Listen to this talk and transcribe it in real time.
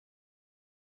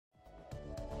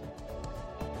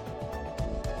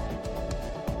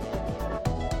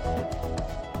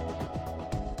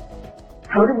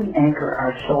How do we anchor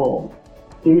our soul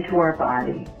into our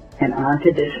body and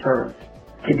onto this earth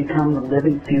to become the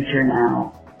living future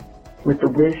now, with the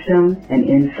wisdom and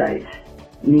insights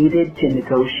needed to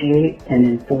negotiate and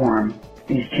inform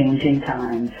these changing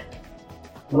times?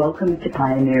 Welcome to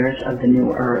Pioneers of the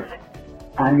New Earth.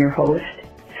 I'm your host,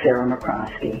 Sarah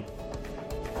McCroskey.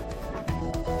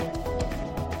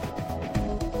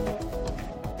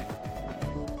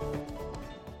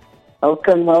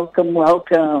 Welcome, welcome,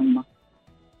 welcome.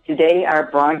 Today our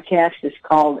broadcast is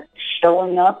called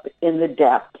Showing Up in the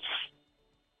Depths.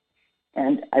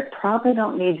 And I probably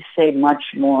don't need to say much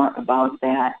more about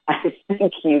that. I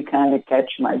think you kind of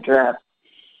catch my drift.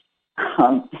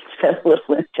 It's been a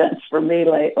little intense for me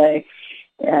lately,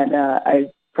 and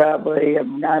I probably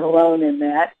am not alone in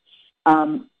that.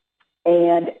 And,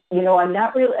 you know,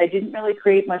 I didn't really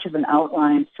create much of an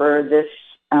outline for this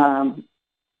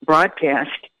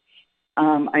broadcast.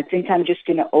 I think I'm just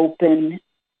going to open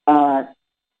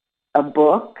a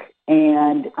book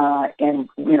and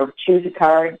choose a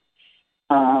card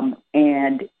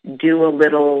and do a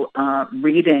little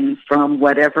reading from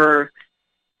whatever,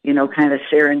 kind of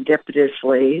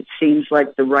serendipitously seems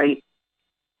like the right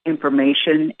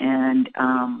information and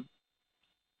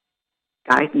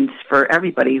guidance for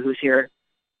everybody who's here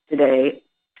today,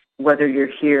 whether you're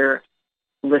here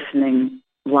listening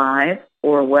live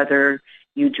or whether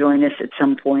you join us at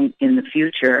some point in the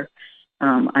future.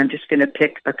 I'm just going to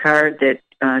pick a card that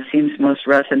seems most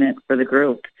resonant for the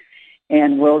group,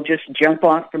 and we'll just jump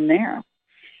off from there.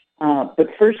 But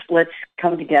first, let's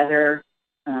come together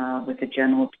with a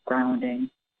general grounding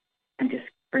and just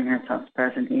bring ourselves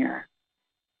present here.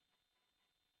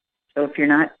 So if you're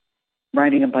not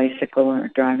riding a bicycle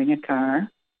or driving a car,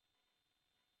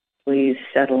 please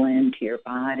settle into your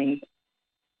body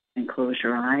and close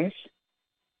your eyes.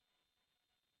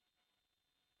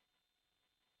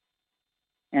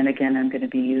 And again, I'm going to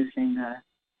be using a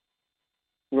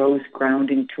rose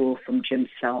grounding tool from Jim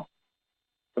Self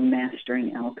from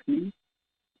Mastering Alchemy.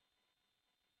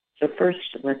 So first,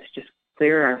 let's just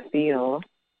clear our field.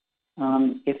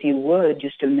 If you would,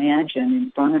 just imagine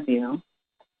in front of you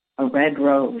a red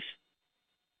rose.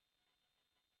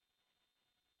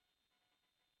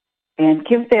 And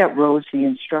give that rose the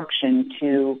instruction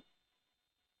to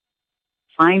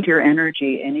find your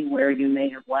energy anywhere you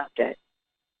may have left it.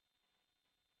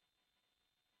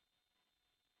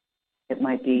 It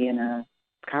might be in a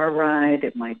car ride,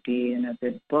 it might be in a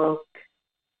good book,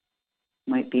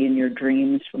 it might be in your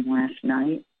dreams from last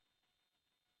night.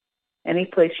 Any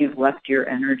place you've left your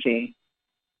energy.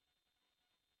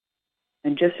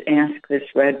 And just ask this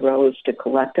red rose to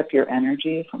collect up your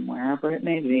energy from wherever it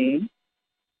may be.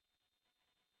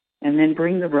 And then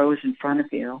bring the rose in front of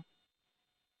you.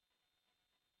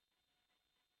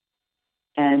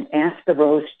 And ask the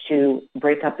rose to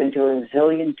break up into a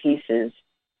zillion pieces,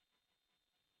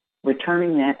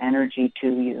 returning that energy to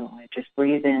you. Just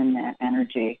breathe in that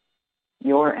energy,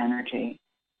 your energy,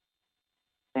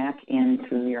 back in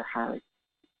through your heart.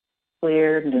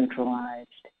 Clear, neutralized.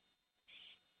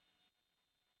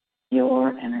 Your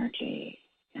energy.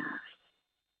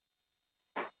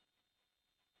 Yes.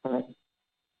 Good.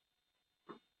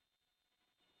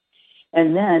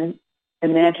 And then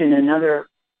imagine another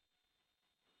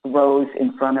rose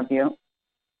in front of you.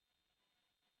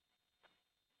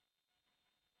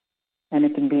 And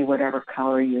it can be whatever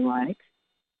color you like.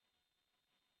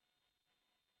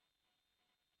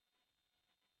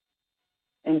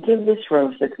 And give this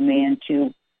rose the command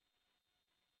to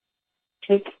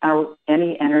take out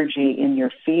any energy in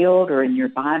your field or in your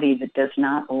body that does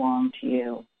not belong to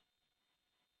you.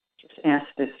 Just ask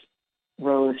this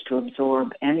rose to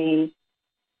absorb any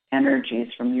energies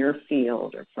from your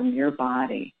field or from your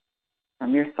body,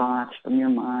 from your thoughts, from your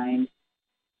mind,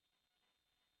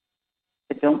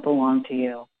 that don't belong to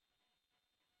you.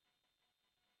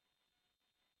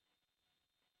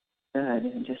 Good,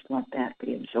 and just let that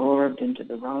be absorbed into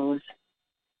the rose.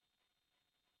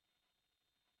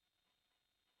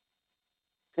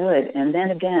 Good, and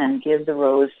then again, give the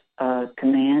rose a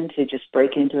command to just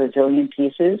break into a zillion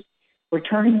pieces,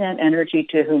 returning that energy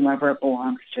to whomever it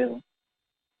belongs to.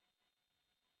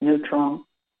 Neutral,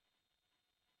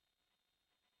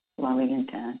 loving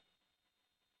intent.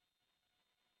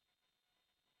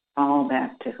 All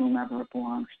back to whomever it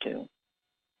belongs to.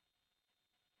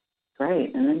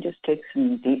 Great, and then just take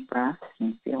some deep breaths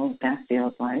and feel what that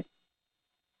feels like.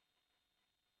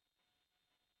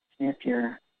 See if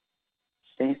your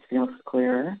space feels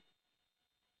clearer,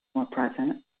 more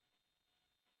present.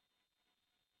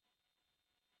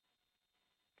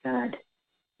 Good.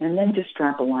 And then just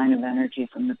drop a line of energy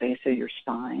from the base of your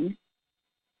spine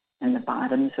and the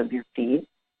bottoms of your feet,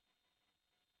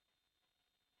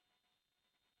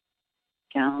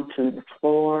 down through the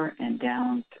floor and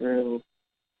down through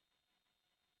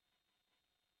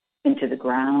into the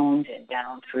ground and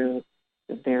down through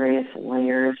the various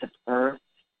layers of earth,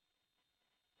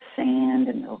 sand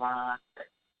and the rock,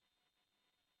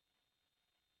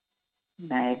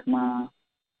 magma,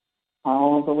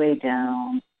 all the way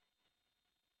down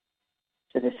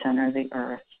to the center of the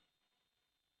earth.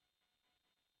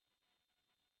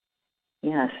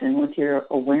 Yes, and with your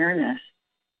awareness,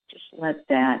 just let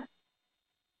that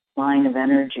line of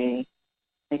energy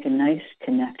make a nice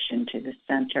connection to the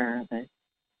center, the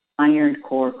iron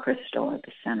core crystal at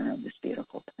the center of this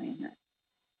beautiful planet.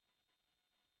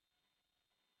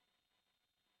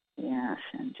 Yes,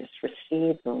 and just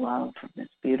receive the love from this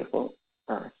beautiful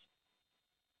earth.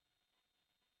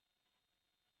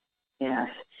 Yes,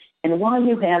 and while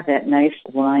you have that nice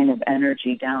line of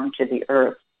energy down to the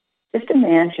earth, just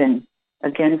imagine,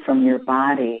 again from your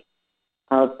body,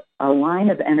 a line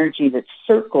of energy that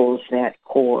circles that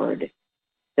cord,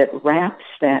 that wraps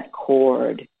that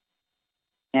cord,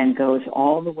 and goes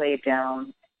all the way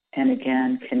down and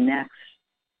again connects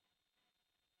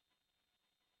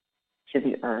to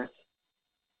the earth,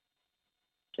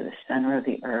 to the center of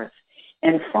the earth.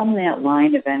 And from that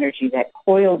line of energy, that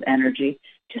coiled energy,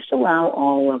 just allow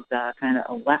all of the kind of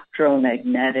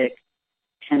electromagnetic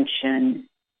tension,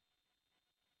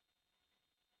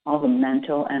 all the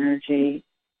mental energy,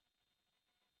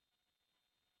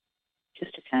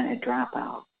 just to kind of drop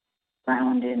out,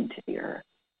 ground into the earth.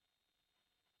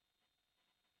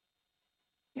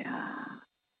 Yeah.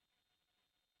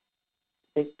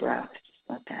 Big breath, just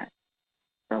let that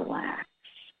relax.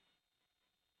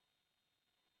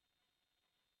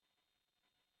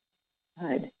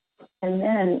 Good. And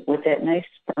then with that nice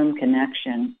firm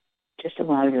connection, just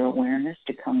allow your awareness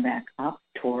to come back up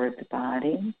toward the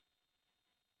body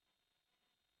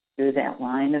through that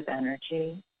line of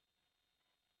energy,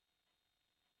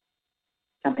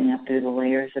 coming up through the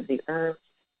layers of the earth,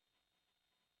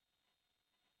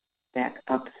 back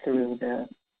up through the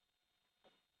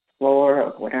floor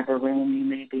of whatever room you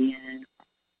may be in,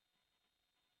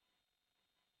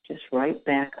 just right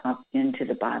back up into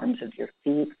the bottoms of your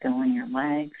feet, filling your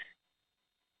legs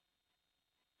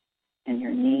and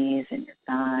your knees and your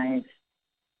thighs,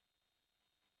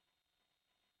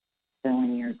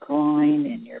 filling your groin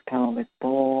and your pelvic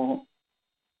bowl,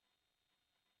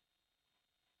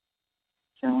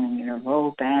 filling your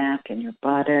low back and your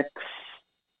buttocks,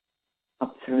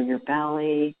 up through your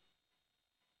belly,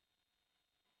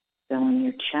 filling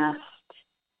your chest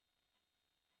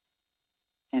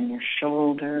and your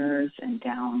shoulders and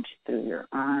down through your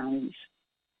arms,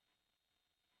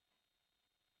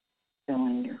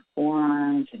 filling your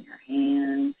forearms and your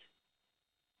hands,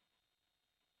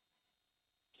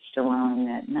 just allowing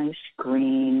that nice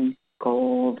green,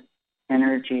 gold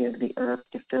energy of the earth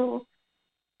to fill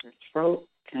your throat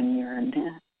and your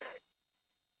neck,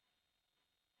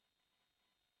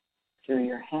 through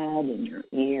your head and your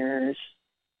ears,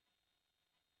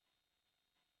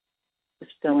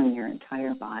 just filling your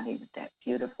entire body with that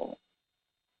beautiful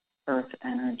earth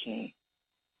energy.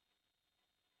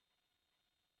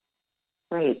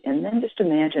 Great. And then just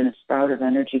imagine a sprout of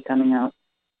energy coming out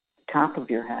the top of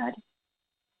your head.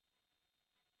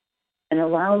 And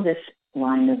allow this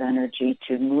line of energy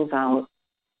to move out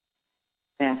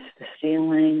past the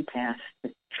ceiling, past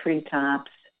the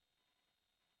treetops,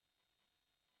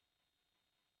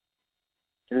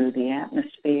 through the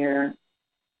atmosphere,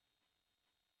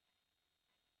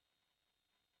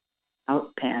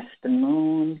 out past the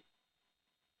moon,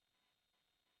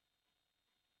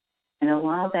 and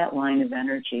allow that line of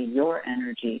energy, your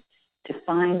energy, to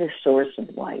find a source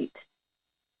of light.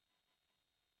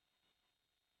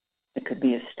 It could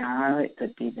be a star, it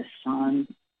could be the sun,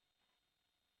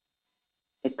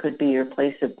 it could be your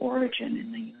place of origin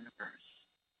in the universe.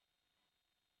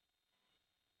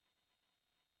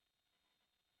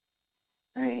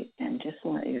 Right, and just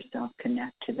let yourself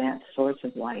connect to that source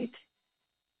of light.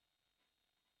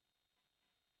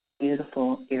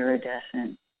 Beautiful,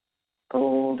 iridescent,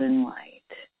 golden light.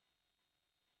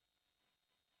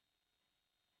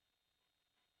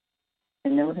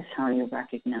 And notice how you're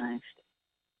recognized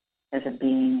as a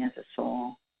being, as a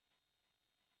soul,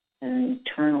 as an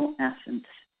eternal essence.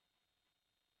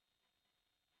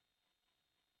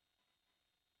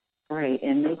 Great,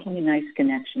 and making a nice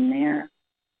connection there.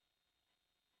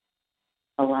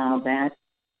 Allow that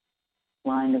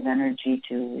line of energy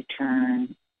to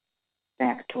return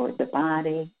back toward the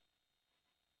body,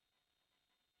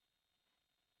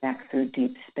 back through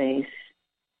deep space,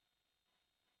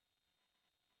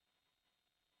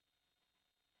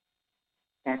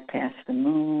 back past the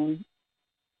moon,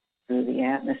 through the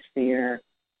atmosphere,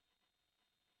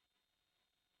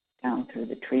 down through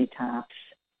the treetops,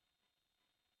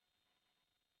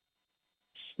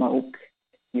 smoke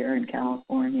here in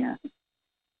California.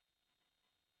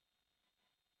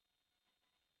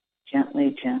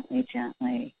 Gently, gently,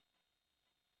 gently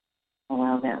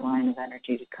allow that line of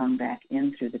energy to come back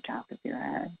in through the top of your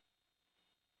head.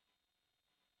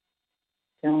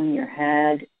 Filling your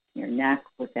head, your neck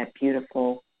with that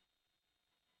beautiful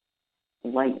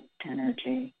light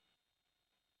energy.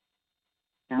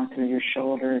 Down through your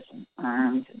shoulders and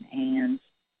arms and hands.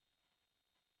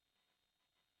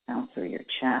 Down through your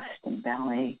chest and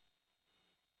belly.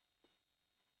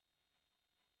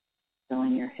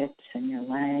 Filling your hips and your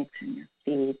legs and your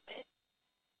feet.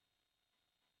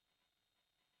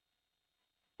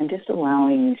 And just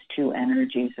allowing these two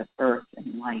energies of earth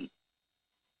and light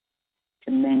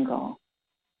to mingle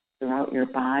throughout your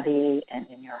body and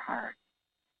in your heart.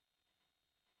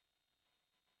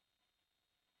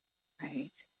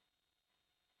 Right?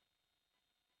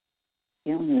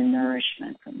 Feeling the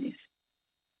nourishment from these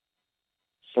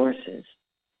sources,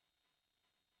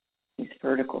 these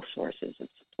vertical sources of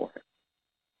support.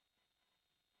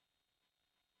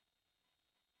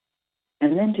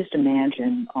 And then just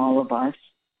imagine all of us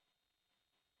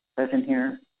present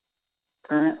here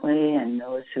currently and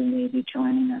those who may be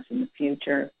joining us in the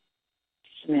future.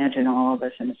 Just imagine all of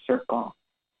us in a circle.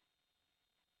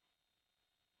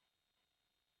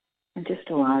 And just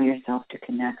allow yourself to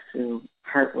connect through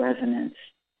heart resonance,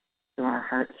 through our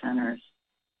heart centers,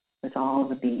 with all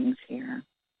the beings here.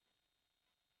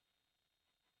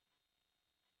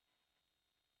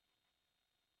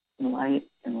 Light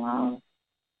and love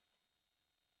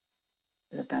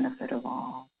for the benefit of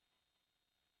all.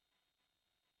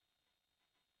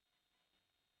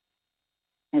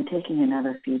 And taking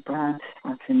another few breaths,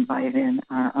 let's invite in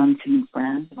our unseen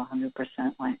friends of 100%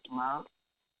 light and love.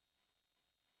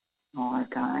 All our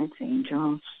guides,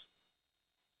 angels,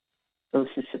 those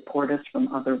who support us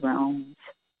from other realms,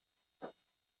 who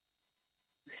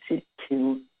seek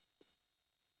to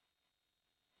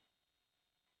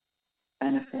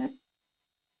benefit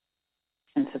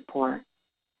and support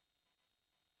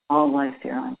all life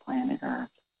here on planet Earth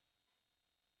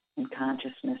in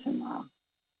consciousness and love.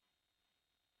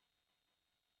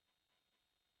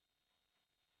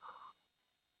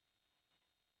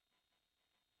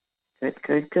 Good,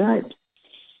 good, good.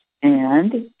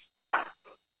 And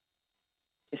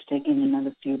just taking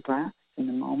another few breaths in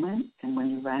the moment, and when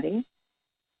you're ready,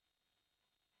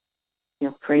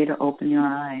 feel free to open your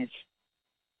eyes.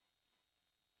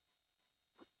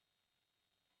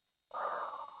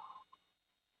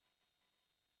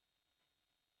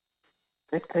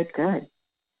 Good, good, good.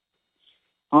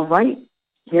 All right,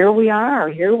 here we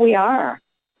are.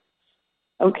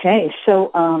 Okay,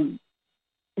 so,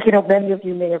 many of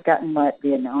you may have gotten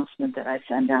the announcement that I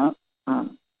send out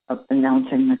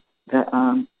announcing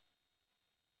the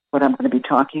what I'm going to be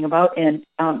talking about. And,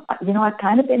 I've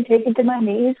kind of been taken to my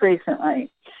knees recently.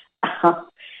 I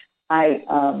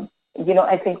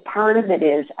think part of it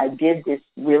is I did this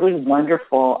really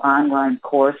wonderful online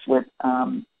course with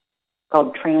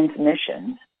called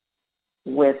Transmissions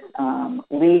with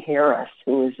Lee Harris,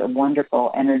 who is a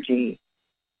wonderful energy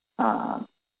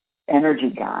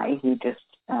guy.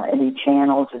 And he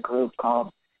channels a group called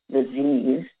the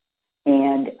Z's.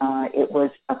 And it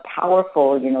was a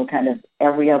powerful, kind of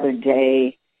every other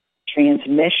day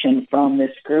transmission from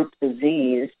this group, the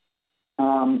Z's.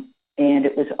 And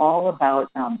it was all about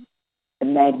the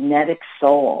magnetic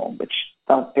soul, which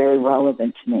felt very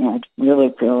relevant to me. I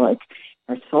really feel like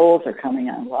our souls are coming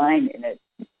online in an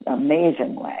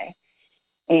amazing way.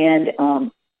 And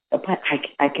but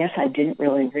I guess I didn't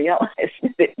really realize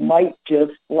that it might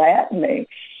just flatten me.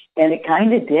 And it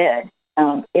kind of did,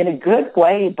 in a good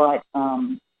way, but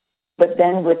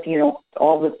then with,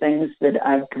 all the things that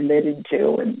I've committed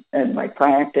to and my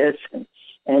practice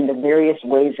and the various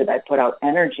ways that I put out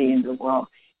energy into the world,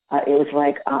 it was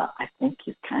like, I think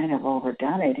you've kind of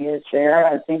overdone it here,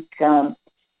 Sarah. I think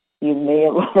you may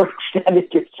have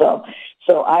overextended yourself.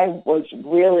 So I was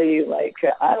really like,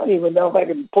 I don't even know if I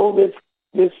can pull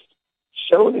this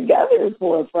show together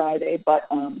for a Friday, but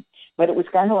it was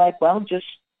kind of like, well, just,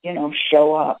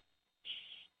 show up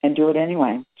and do it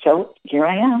anyway. So here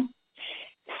I am.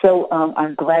 So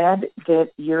I'm glad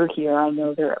that you're here. I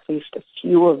know there are at least a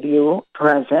few of you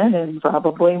present and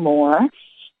probably more.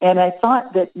 And I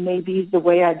thought that maybe the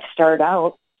way I'd start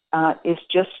out is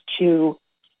just to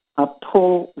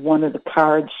pull one of the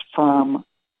cards from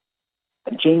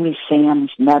Jamie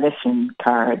Sam's medicine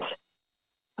cards.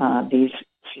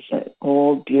 She's an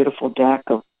old, beautiful deck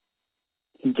of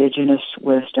indigenous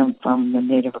wisdom from the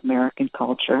Native American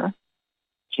culture.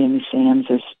 Jamie Sams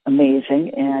is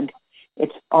amazing, and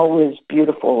it's always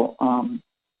beautiful,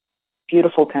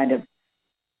 beautiful kind of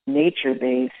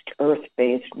nature-based,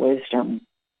 earth-based wisdom.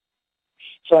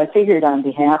 So I figured on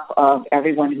behalf of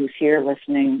everyone who's here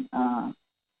listening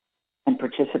and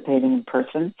participating in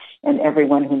person, and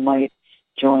everyone who might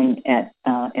join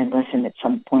and listen at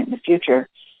some point in the future,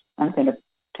 I'm going to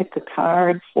pick a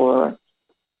card for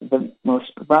the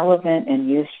most relevant and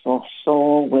useful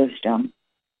soul wisdom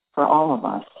for all of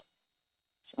us.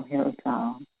 So here we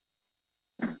go.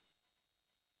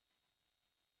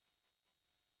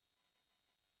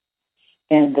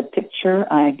 And the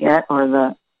picture I get, or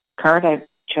the card I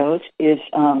chose, is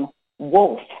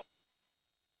wolf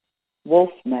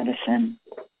medicine.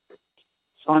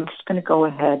 So I'm just going to go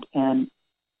ahead and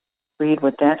read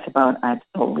what that's about. I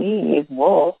believe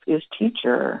wolf is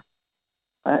teacher,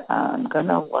 but I'm going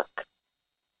to look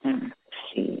and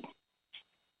see.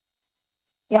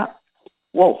 Yeah,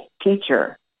 wolf,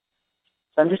 teacher.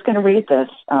 So I'm just going to read this.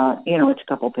 It's a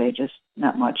couple pages,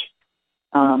 not much.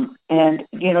 And,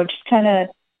 just kind of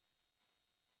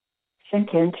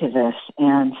sink into this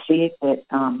and see if it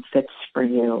fits for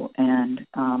you. And,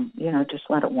 just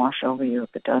let it wash over you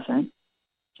if it doesn't.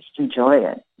 Just enjoy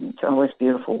it. It's always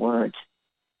beautiful words.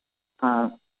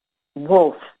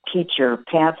 Wolf, teacher,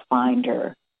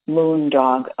 pathfinder, moon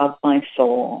dog of my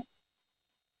soul,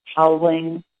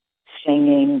 howling,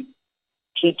 singing,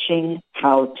 teaching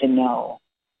how to know.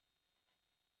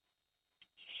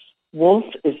 Wolf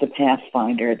is the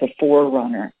pathfinder, the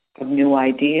forerunner of new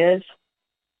ideas,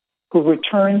 who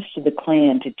returns to the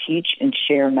clan to teach and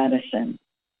share medicine.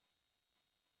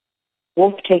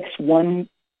 Wolf takes one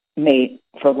mate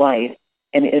for life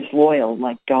and is loyal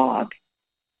like dog.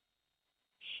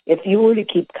 If you were to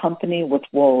keep company with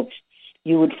wolves,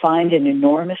 you would find an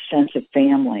enormous sense of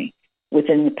family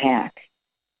within the pack,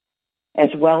 as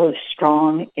well as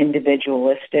strong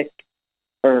individualistic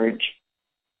urge.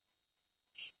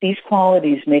 These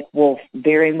qualities make wolf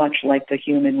very much like the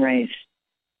human race.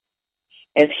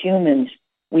 As humans,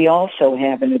 we also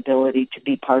have an ability to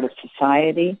be part of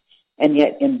society and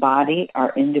yet embody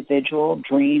our individual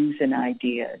dreams and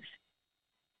ideas.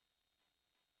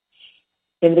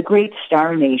 In the great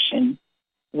star nation,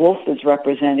 wolf is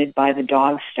represented by the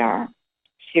dog star,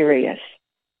 Sirius,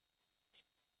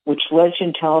 which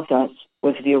legend tells us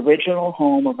was the original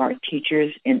home of our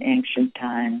teachers in ancient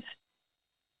times.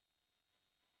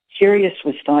 Sirius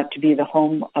was thought to be the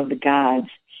home of the gods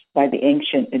by the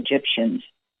ancient Egyptians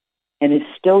and is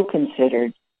still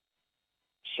considered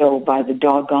so by the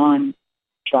Dogon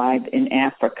tribe in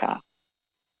Africa.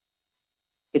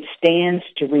 It stands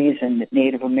to reason that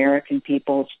Native American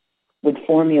peoples would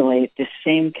formulate the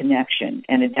same connection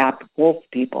and adopt wolf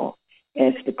people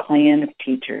as the clan of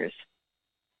teachers.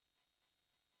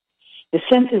 The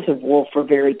senses of wolf are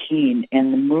very keen,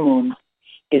 and the moon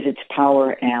is its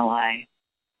power ally.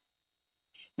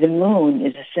 The moon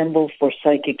is a symbol for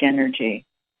psychic energy,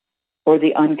 or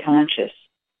the unconscious,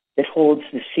 that holds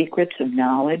the secrets of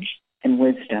knowledge and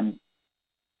wisdom.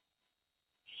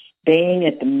 Baying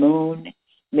at the moon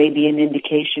may be an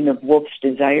indication of wolf's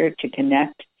desire to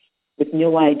connect with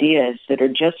new ideas that are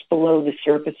just below the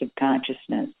surface of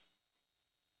consciousness.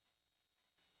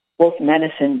 Wolf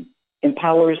medicine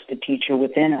empowers the teacher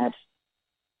within us,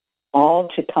 all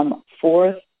to come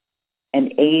forth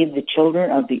and aid the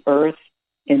children of the earth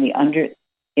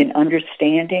in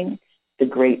understanding the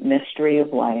great mystery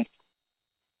of life.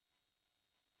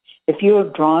 If you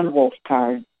have drawn wolf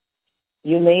card,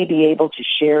 you may be able to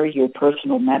share your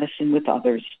personal medicine with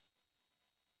others.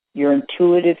 Your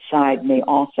intuitive side may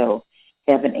also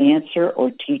have an answer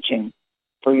or teaching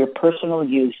for your personal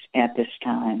use at this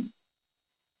time.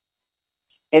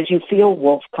 As you feel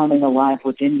wolf coming alive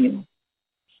within you,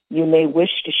 you may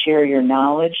wish to share your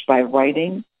knowledge by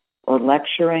writing or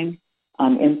lecturing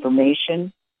on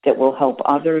information that will help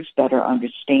others better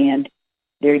understand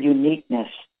their uniqueness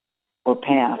or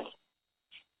path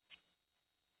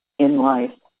in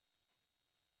life.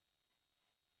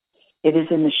 It is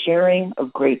in the sharing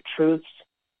of great truths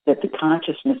that the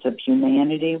consciousness of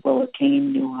humanity will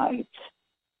attain new heights.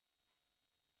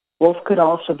 Wolf could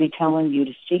also be telling you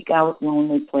to seek out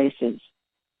lonely places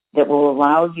that will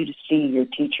allow you to see your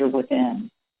teacher within.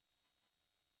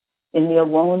 In the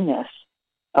aloneness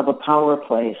of a power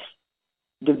place,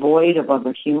 devoid of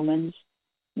other humans,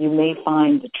 you may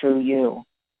find the true you.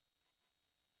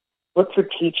 Look for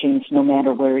teachings no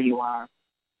matter where you are.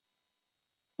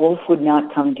 Wolf would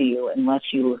not come to you unless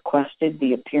you requested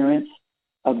the appearance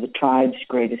of the tribe's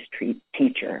greatest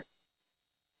teacher.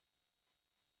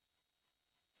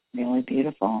 Really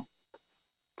beautiful.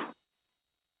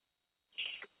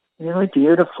 Really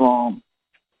beautiful.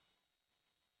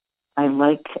 I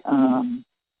like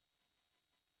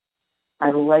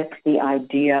the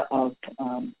idea of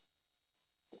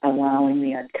allowing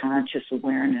the unconscious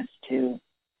awareness to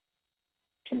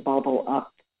bubble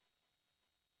up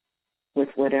with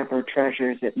whatever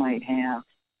treasures it might have.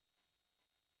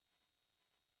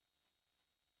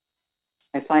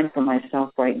 I find for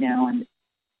myself right now, and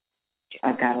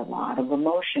I've got a lot of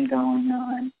emotion going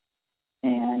on,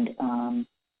 and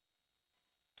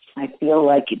I feel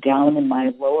like down in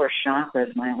my lower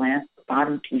chakras, my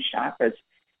bottom two chakras,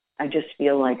 I just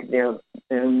feel like they're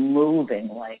moving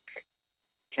like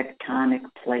tectonic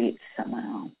plates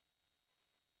somehow.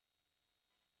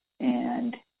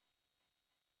 And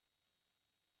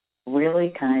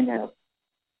really kind of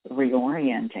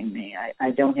reorienting me.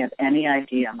 I don't have any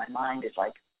idea. My mind is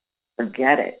like,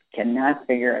 forget it, cannot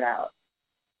figure it out,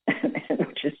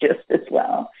 which is just as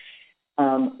well.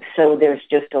 So there's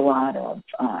just a lot of,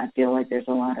 I feel like there's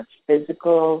a lot of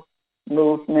physical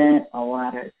movement, a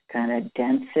lot of kind of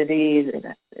density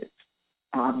that's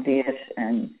obvious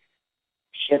and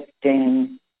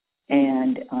shifting,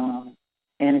 and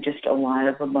just a lot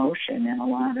of emotion and a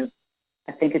lot of,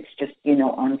 I think it's just,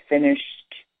 unfinished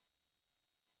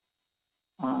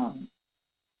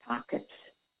pockets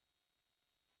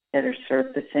that are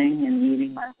surfacing and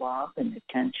needing my love and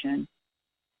attention.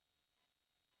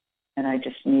 And I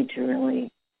just need to really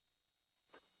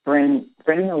bring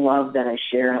the love that I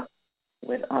share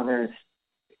with others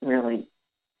really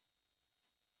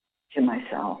to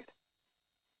myself,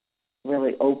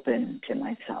 really open to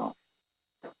myself,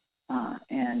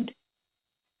 and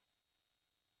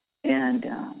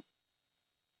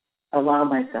allow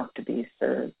myself to be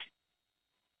served,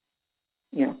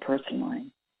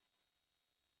 personally,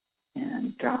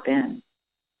 and drop in.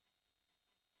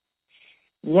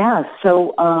 Yeah,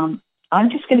 so I'm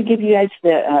just going to give you guys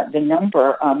the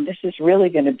number. This is really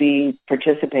going to be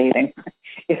participating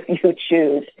if you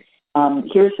choose.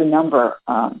 Here's the number,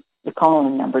 the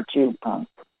call-in number to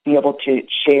be able to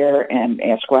share and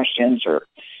ask questions or,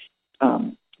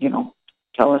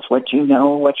 tell us what you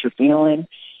know, what you're feeling.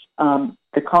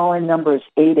 The call-in number is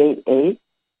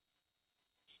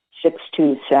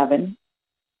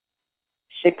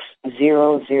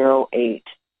 888-627-6008.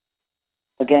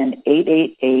 Again,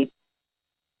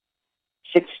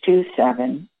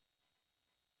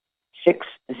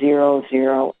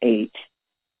 888-627-6008.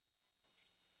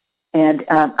 And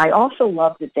I also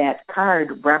love that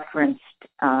card referenced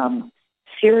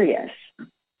Sirius,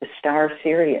 the star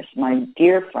Sirius. My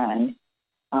dear friend,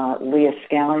 Leah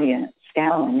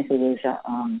Scallon, who is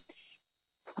an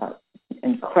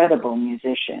incredible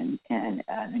musician and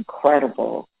an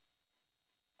incredible,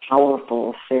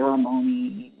 powerful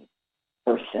ceremony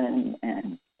person,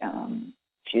 and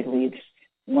she leads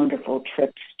wonderful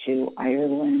trips to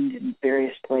Ireland and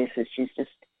various places. She's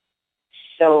just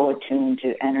so attuned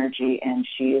to energy, and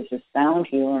she is a sound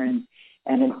healer and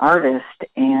an artist,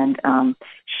 and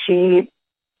she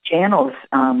channels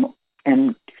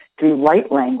and through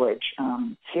light language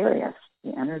Sirius,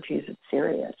 the energies of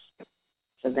Sirius.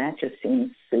 So that just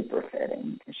seems super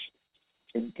fitting, because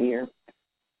she's a dear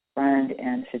friend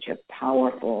and such a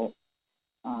powerful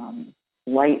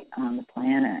light on the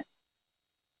planet.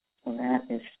 So that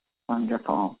is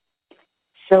wonderful.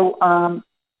 So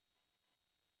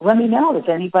let me know, does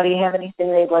anybody have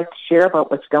anything they'd like to share about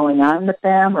what's going on with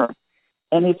them, or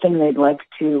anything they'd like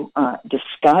to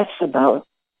discuss about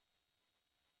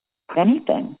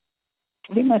anything,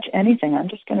 pretty much anything. I'm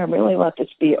just going to really let this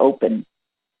be open.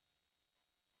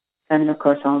 And, of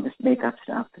course, I'll just make up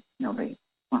stuff if nobody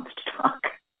wants to talk.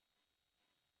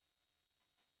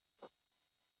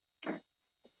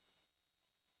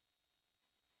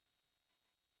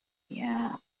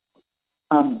 Yeah.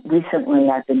 Recently,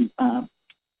 I've been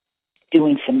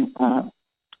doing some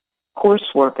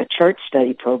coursework, a chart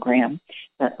study program.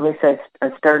 At least I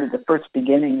started the first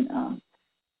beginning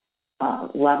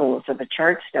levels of a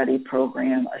chart study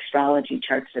program, astrology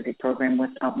chart study program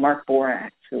with Mark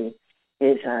Borax, who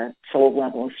is a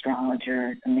soul-level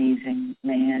astrologer, amazing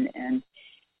man, and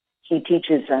he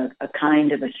teaches a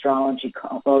kind of astrology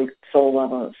called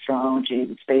soul-level astrology.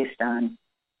 It's based on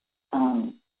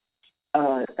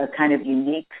a kind of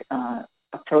unique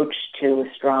approach to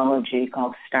astrology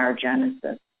called Star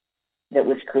Genesis that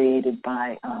was created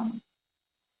by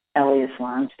Elias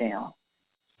Lonsdale.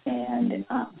 And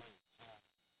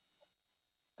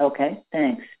okay,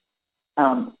 thanks.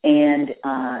 And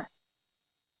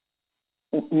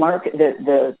Mark,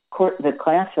 the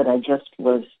class that I just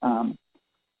was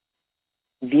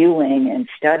viewing and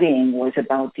studying was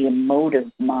about the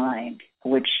emotive mind,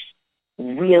 which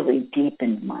really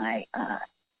deepened my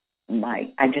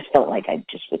I just felt like I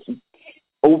just was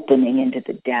opening into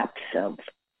the depths of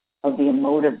the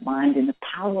emotive mind and the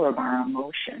power of our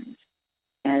emotions,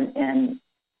 and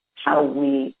how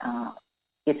we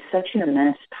it's such an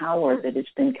immense power that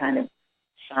it's been kind of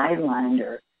sidelined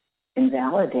or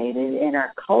invalidated in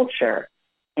our culture,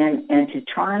 and to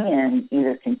try and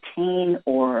either contain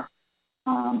or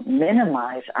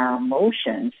minimize our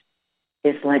emotions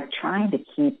is like trying to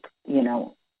keep,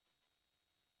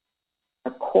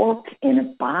 a cork in a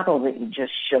bottle that you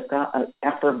just shook up, an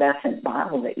effervescent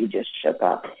bottle that you just shook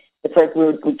up. It's like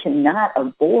we cannot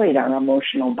avoid our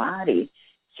emotional body.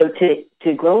 So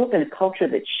to grow up in a culture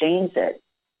that shames it,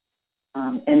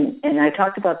 and I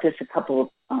talked about this a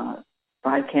couple of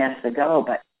broadcasts ago,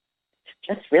 but it's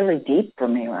just really deep for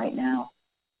me right now.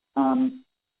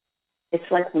 It's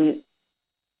like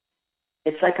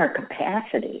our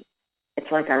capacity.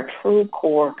 It's like our true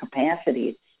core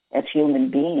capacity as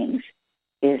human beings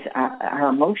is our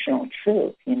emotional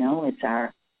truth. It's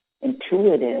our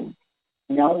intuitive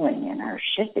knowing and our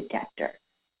shit detector.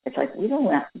 It's like we don't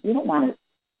want to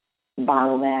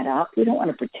bottle that up. We don't want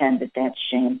to pretend that that's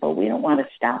shameful. We don't want to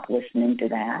stop listening to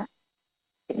that.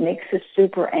 It makes us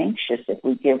super anxious if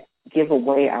we give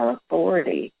away our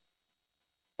authority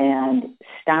and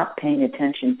stop paying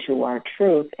attention to our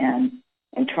truth and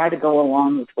try to go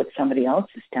along with what somebody else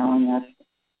is telling us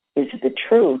is the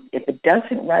truth. If it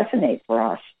doesn't resonate for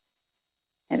us,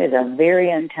 it is a very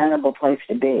untenable place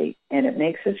to be, and it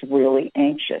makes us really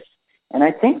anxious. And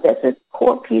I think that's a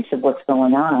core piece of what's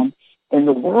going on in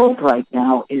the world right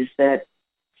now is that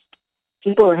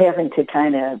people are having to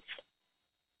kind of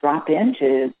drop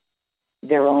into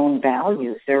their own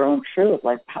values, their own truth.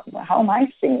 Like, how am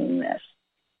I seeing this?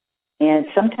 And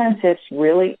sometimes it's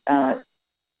really,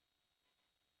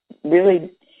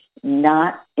 really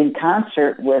not in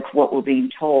concert with what we're being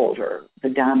told or the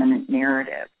dominant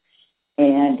narrative.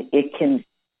 And it can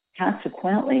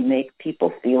consequently make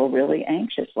people feel really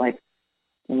anxious, like,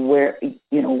 what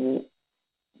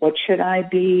should I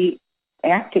be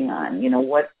acting on?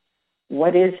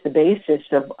 What is the basis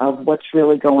of what's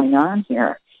really going on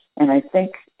here? And I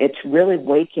think it's really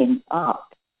waking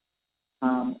up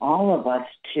all of us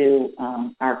to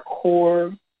our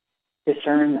core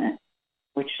discernment,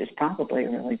 which is probably a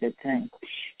really good thing.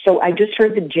 So I just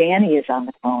heard that Janny is on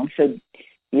the phone. So,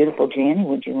 beautiful Janny,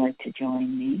 would you like to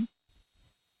join me?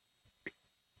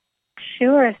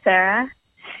 Sure, Sarah.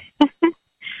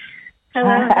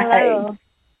 Hello.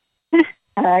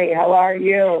 Hi, how are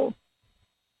you?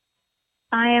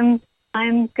 I'm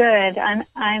good.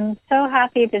 I'm so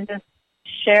happy to just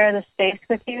share the space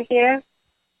with you here.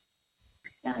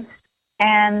 Yes.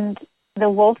 And the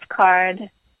wolf card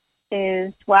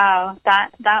is, wow,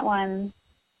 that one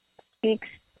speaks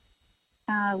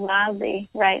loudly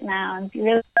right now and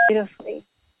really beautifully.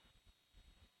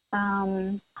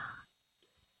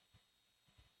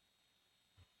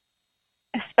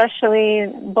 Especially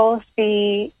both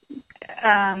the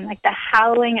like the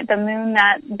howling at the moon,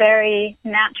 that very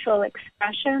natural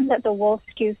expression that the wolves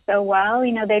do so well.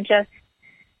 They just,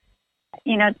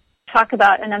 talk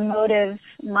about an emotive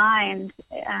mind.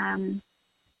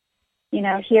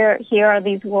 Here are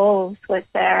these wolves with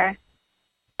their,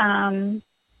 I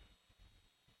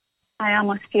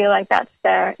almost feel like that's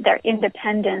their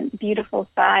independent, beautiful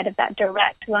side of that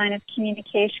direct line of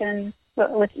communication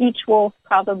with each wolf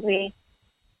probably.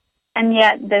 And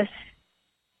yet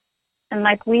and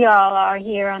like we all are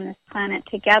here on this planet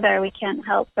together, we can't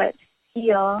help but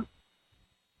feel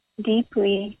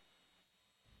deeply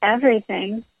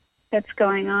everything that's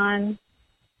going on.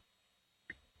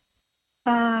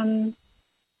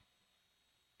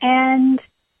 And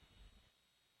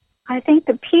I think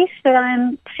the piece that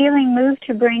I'm feeling moved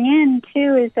to bring in,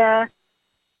 too, is a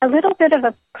little bit of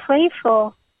a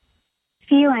playful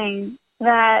feeling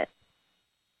that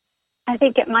I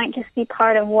think it might just be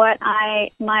part of what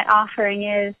my offering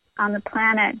is on the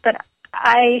planet. But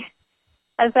as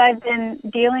I've been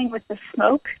dealing with the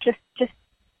smoke, just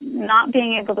not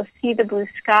being able to see the blue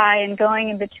sky and going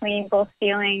in between both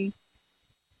feeling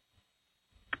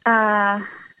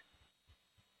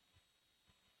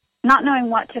not knowing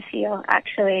what to feel,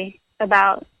 actually,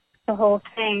 about the whole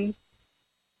thing.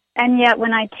 And yet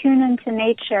when I tune into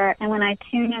nature and when I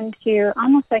tune into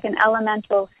almost like an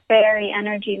elemental fairy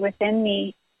energy within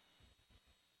me,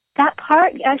 that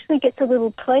part actually gets a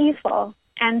little playful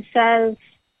and says,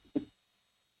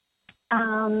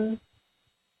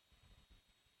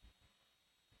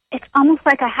 it's almost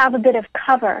like I have a bit of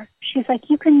cover. She's like,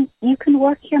 you can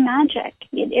work your magic.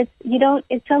 It's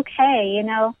okay,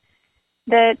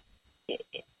 that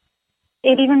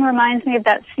it even reminds me of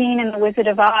that scene in The Wizard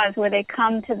of Oz where they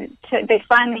come they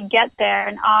finally get there,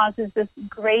 and Oz is this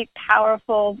great,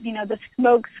 powerful, the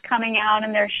smoke's coming out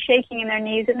and they're shaking in their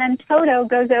knees, and then Toto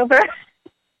goes over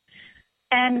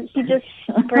and he just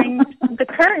brings the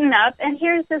curtain up, and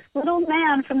here's this little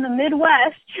man from the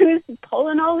Midwest who's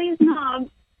pulling all these knobs,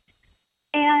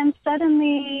 and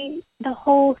suddenly the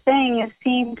whole thing is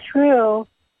seen through,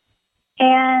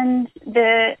 and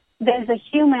there's a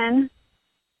human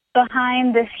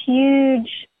behind this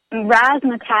huge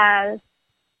razzmatazz,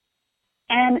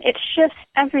 and it shifts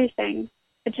everything.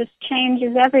 It just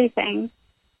changes everything.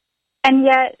 And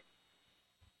yet,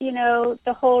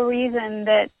 the whole reason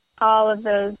that all of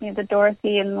those, the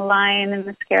Dorothy and the lion and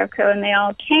the scarecrow, and they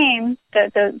all came,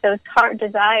 those heart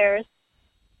desires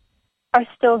are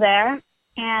still there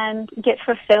and get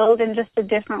fulfilled in just a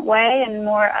different way and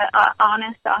more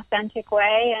honest, authentic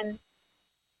way. And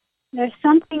there's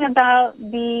something about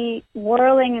the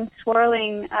whirling and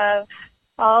swirling of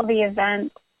all the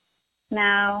events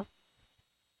now.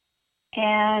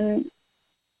 And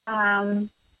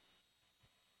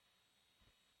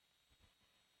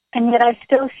yet I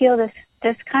still feel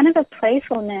this kind of a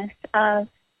playfulness of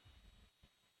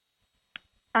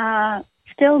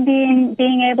still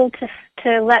being able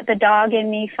to let the dog in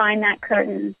me find that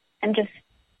curtain and just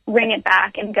ring it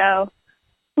back and go,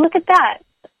 look at that.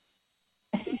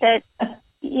 That,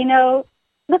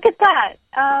 look at that.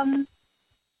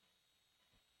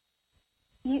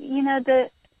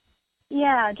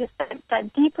 Just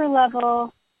that deeper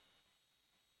level,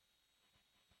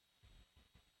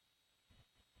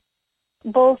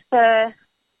 both the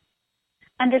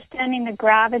understanding the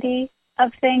gravity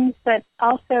of things, but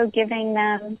also giving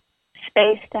them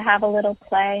space to have a little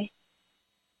play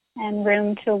and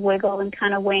room to wiggle and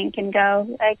kind of wink and go,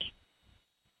 like,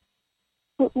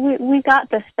 we got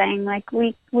this thing. Like,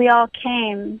 we all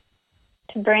came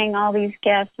to bring all these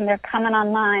gifts, and they're coming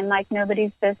online like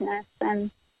nobody's business.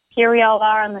 And here we all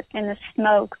are in the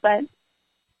smoke, but,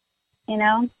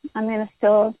 I'm going to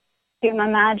still do my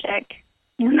magic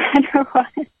no matter what.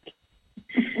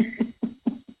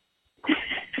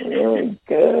 Really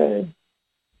good.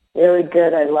 Really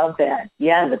good. I love that.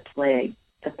 Yeah, the play.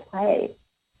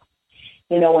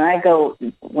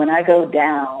 When I go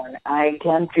down, I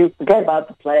tend to forget about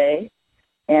the play,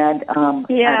 and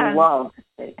I love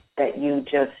that you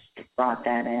just brought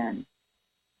that in.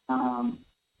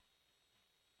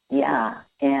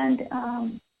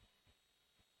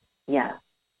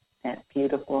 That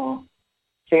beautiful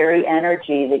fairy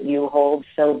energy that you hold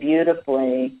so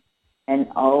beautifully and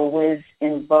always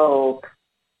invoke.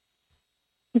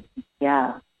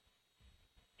 Yeah,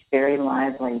 very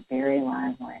lively, very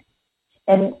lively.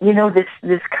 And,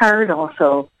 this card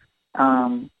also,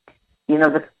 the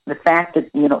fact that,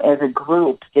 as a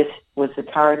group, this was the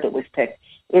card that was picked,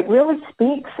 it really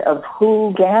speaks of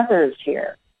who gathers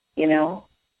here,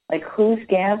 like who's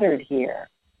gathered here.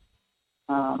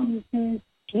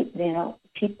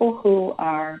 People who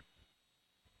are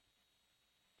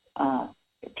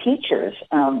teachers,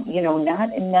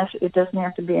 not in it doesn't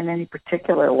have to be in any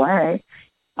particular way,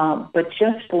 but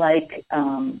just like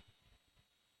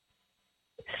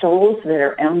souls that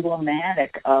are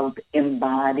emblematic of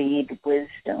embodied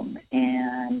wisdom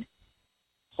and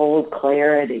hold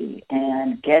clarity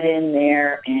and get in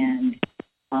there and,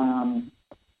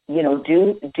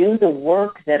 do the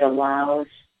work that allows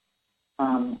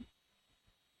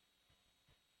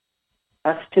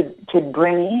us to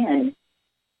bring in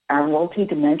our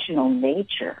multidimensional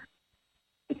nature,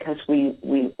 because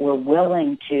we're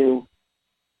willing to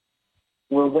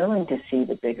see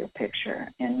the bigger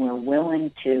picture, and we're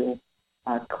willing to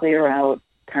clear out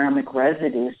karmic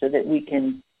residue so that we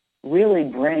can really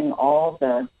bring all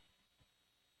the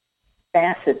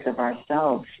facets of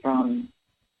ourselves from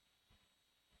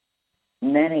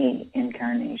many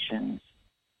incarnations,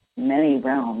 many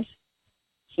realms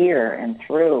here and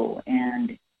through,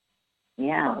 and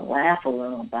laugh a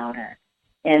little about it,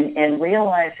 and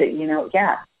realize that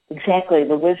exactly,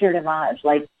 the Wizard of Oz,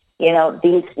 like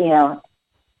these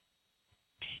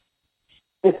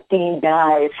 15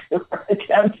 guys who are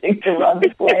attempting to run the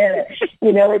planet.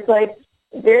 It's like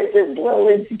they're just little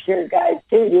insecure guys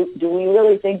too. Do we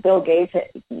really think Bill Gates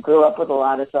grew up with a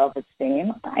lot of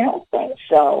self-esteem? I don't think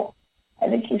so. I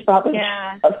think he's probably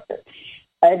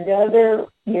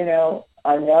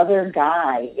another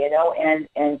guy,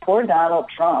 and poor Donald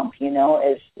Trump,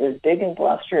 as big and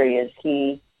blustery as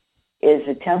he is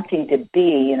attempting to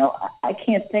be, I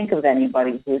can't think of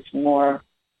anybody who's more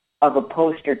of a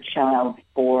poster child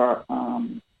for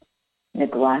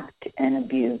neglect and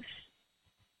abuse.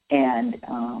 And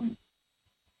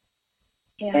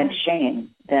and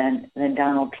shame than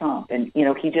Donald Trump. And, you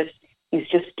know, he's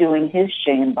just doing his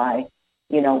shame by,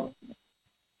 you know,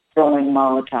 throwing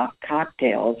Molotov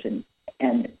cocktails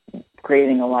and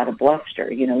creating a lot of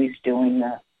bluster. You know, he's doing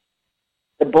the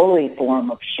bully form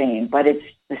of shame, but it's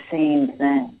the same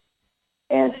thing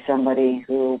as somebody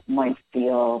who might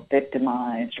feel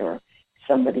victimized or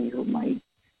somebody who might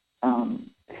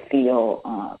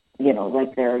feel, you know,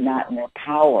 like they're not in their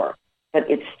power. But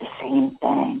it's the same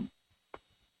thing.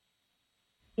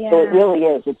 Yeah. So it really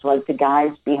is. It's like the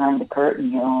guys behind the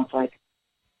curtain, you know, it's like,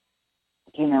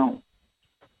 you know,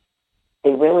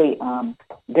 they really,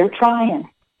 they're trying.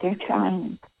 They're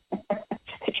trying.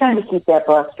 They're trying to keep that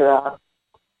bluster up.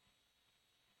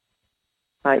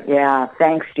 But yeah,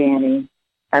 thanks, Janie.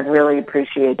 I really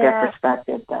appreciate that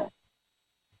perspective. The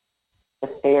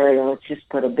fairy, let's just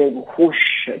put a big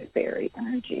whoosh of fairy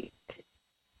energy.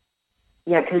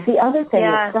 Yeah, because the other thing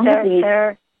is some of these...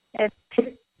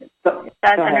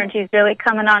 that energy is really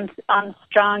coming on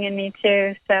strong in me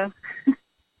too, so...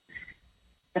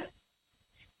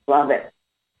 Love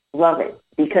it,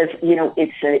 because, you know,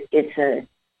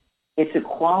 it's a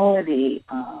quality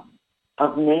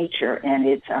of nature, and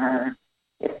it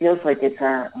feels like it's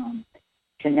our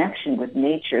connection with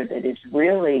nature that is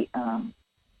really,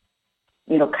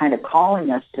 you know, kind of calling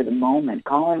us to the moment,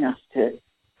 calling us to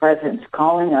presence,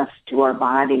 calling us to our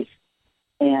bodies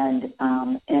and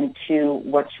to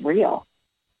what's real.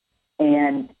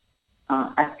 And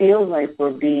I feel like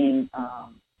we're being,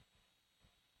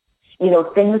 you know,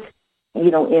 things,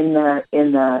 you know, in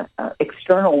the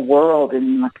external world,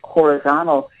 in the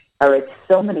horizontal, are at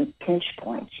so many pinch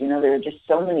points. You know, there are just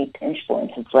so many pinch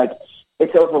points. It's like,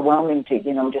 it's overwhelming to,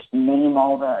 you know, just name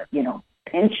all the, you know,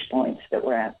 pinch points that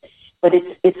we're at. But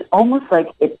it's almost like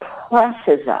it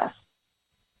presses us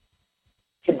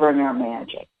to bring our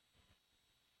magic.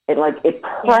 It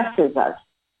presses us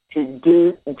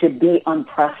to be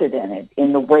unprecedented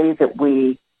in the way that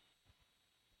we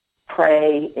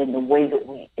pray, in the way that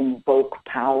we invoke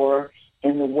power,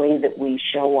 in the way that we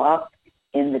show up,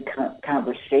 in the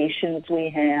conversations we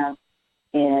have,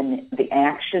 in the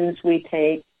actions we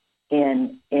take,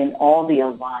 in all the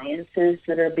alliances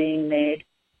that are being made.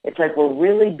 It's like we're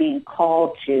really being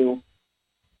called to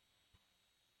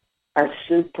our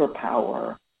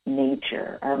superpower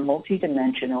nature, our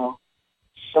multidimensional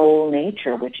soul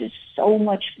nature, which is so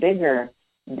much bigger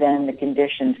than the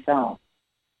conditioned self,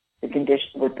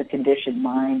 what the conditioned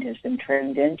mind has been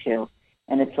trained into.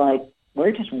 And it's like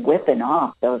we're just whipping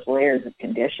off those layers of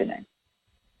conditioning.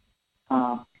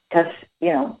 Because,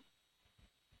 you know,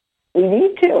 we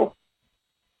need to.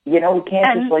 You know, we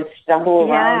can't just like stumble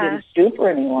around in stupor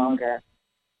any longer.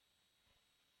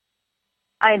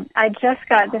 I just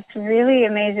got this really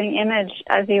amazing image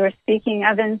as you were speaking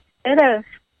of, instead of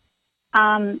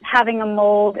having a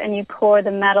mold and you pour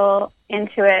the metal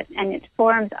into it and it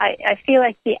forms, I feel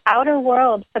like the outer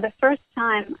world, for the first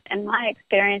time in my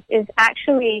experience, is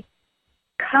actually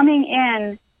coming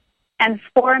in and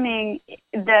forming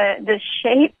the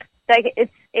shape. Like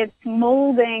it's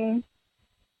molding.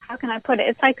 How can I put it?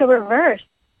 It's like a reverse,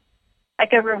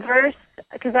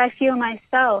 because I feel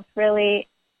myself really.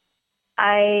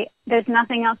 There's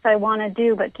nothing else I want to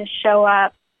do but to show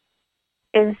up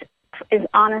is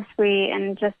honestly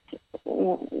and just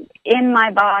in my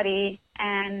body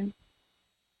and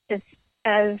just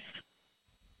as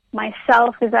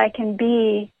myself as I can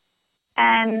be.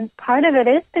 And part of it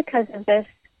is because of this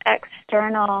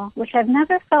external, which I've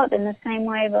never felt in the same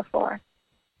way before.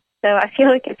 So I feel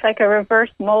like it's like a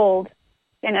reverse mold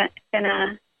in a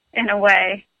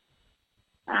way.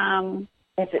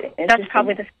 That's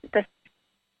probably the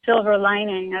silver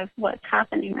lining of what's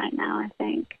happening right now, I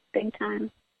think, big time.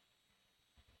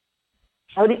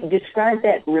 How do you describe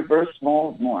that reverse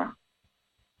mold more?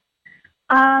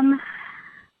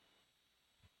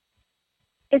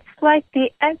 It's like the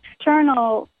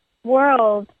external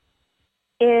world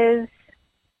is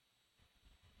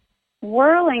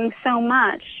whirling so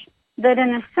much that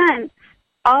in a sense,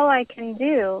 all I can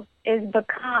do is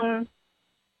become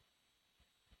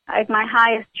like my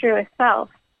highest, truest self,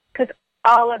 because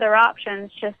all other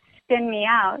options just spin me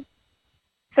out.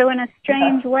 So in a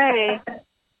strange way,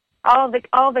 all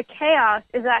the chaos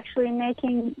is actually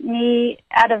making me,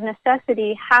 out of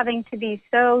necessity, having to be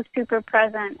so super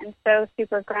present and so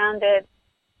super grounded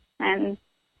and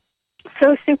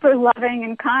so super loving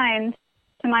and kind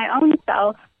to my own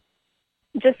self,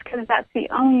 just because that's the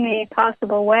only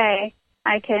possible way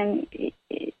I can,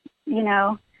 you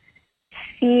know,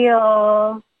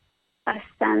 feel a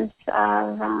sense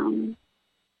of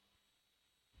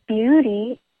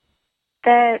beauty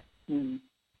that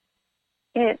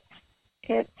it's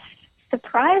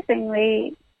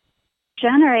surprisingly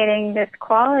generating this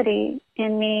quality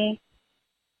in me.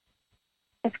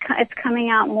 It's coming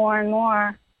out more and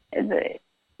more. The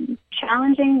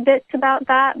challenging bits about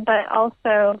that, but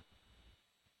also,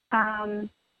 and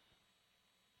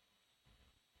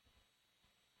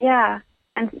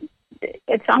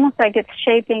it's almost like it's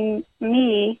shaping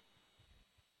me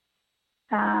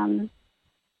in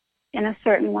a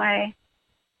certain way,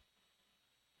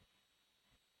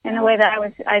 in a way that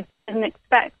I didn't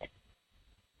expect.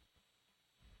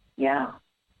 Yeah.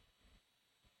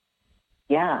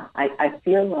 Yeah, I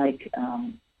feel like,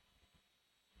 I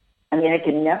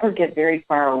can never get very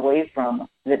far away from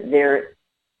that there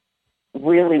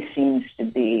really seems to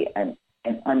be an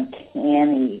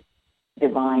uncanny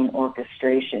divine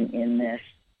orchestration in this,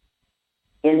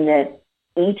 in that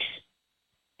each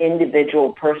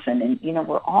individual person, and,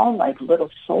 we're all like little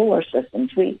solar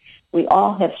systems. We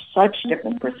all have such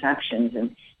different perceptions,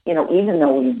 and, even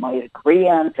though we might agree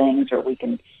on things, or we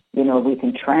can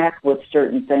track with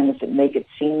certain things that make it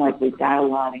seem like we've got a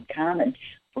lot in common,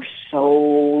 we're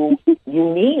so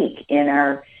unique in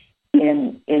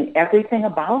everything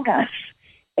about us.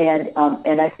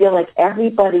 And I feel like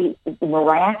everybody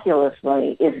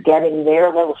miraculously is getting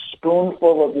their little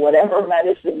spoonful of whatever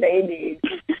medicine they need,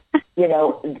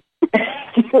 to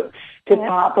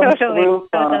pop them through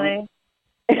from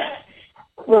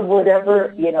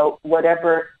whatever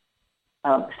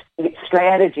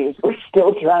strategies we're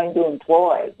still trying to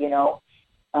employ,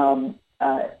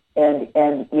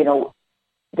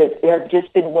 that have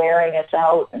just been wearing us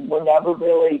out, and we're never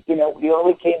really, we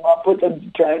only came up with them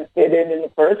to try and fit in the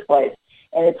first place.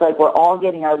 And it's like we're all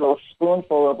getting our little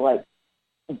spoonful of like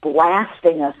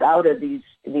blasting us out of these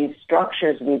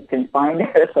structures we've confined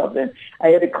ourselves in. I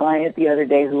had a client the other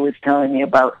day who was telling me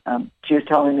about, she was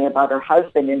telling me about her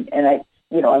husband, and I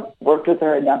worked with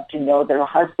her enough to know that her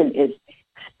husband is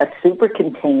a super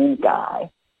contained guy,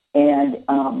 and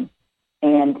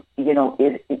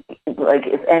like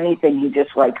if anything, he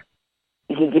just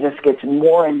gets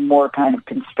more and more kind of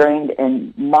constrained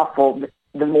and muffled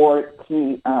the more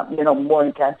he more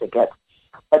intense it gets.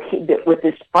 But with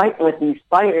these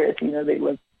fighters, they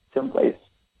live someplace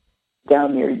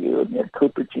down near you, near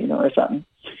Cupertino or something,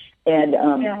 and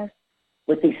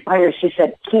with these fighters, she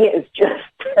said he has just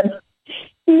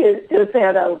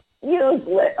had a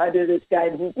lit under this guy.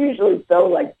 He's usually so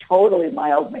like totally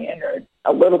mild mannered,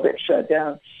 a little bit shut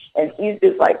down, and he's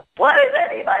just like, what does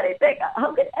anybody think?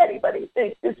 How can anybody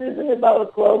think this isn't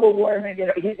about global warming?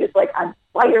 He's just like on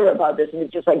fire about this, and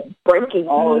he's just like breaking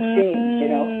all the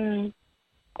scenes,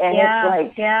 and it's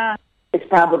like, it's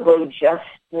probably just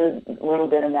the little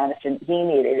bit of medicine he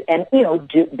needed, and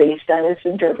based on his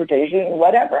interpretation and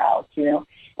whatever else, And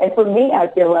for me, I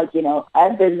feel like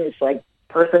I've been this like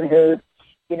person who,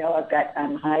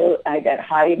 I got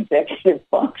high executive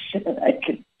function. I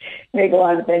could make a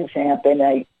lot of things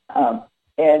happen.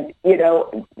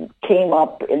 Came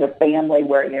up in a family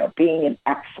where, being an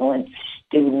excellent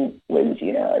student was,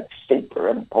 super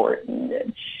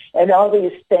important. And all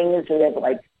these things that have,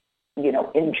 like,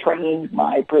 entrained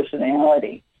my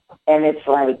personality. And it's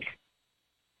like,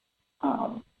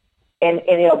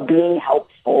 being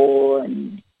helpful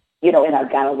and, and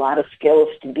I've got a lot of skills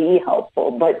to be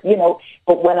helpful. But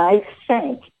when I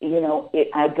think,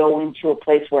 I go into a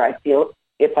place where I feel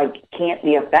if I can't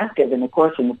be effective, and of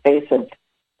course in the face of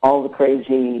all the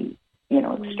crazy,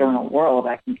 external world,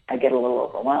 I get a little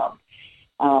overwhelmed.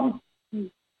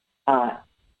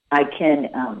 I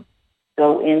can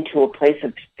go into a place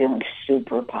of feeling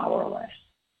super powerless.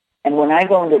 And when I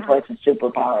go into a place of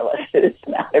super powerless, it's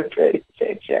not a pretty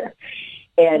picture.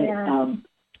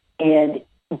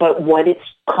 But what it's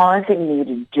causing me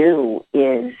to do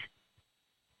is,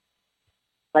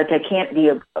 like, I can't be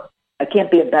a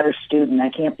better student. I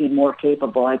can't be more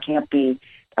capable. I can't be,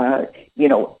 even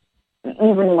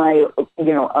my,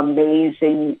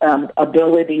 amazing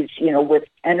abilities, with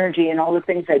energy and all the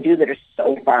things I do that are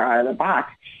so far out of the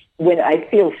box. When I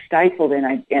feel stifled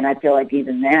and I feel like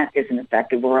even that isn't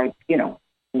effective, or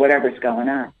whatever's going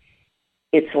on,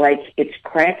 it's like it's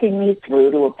cracking me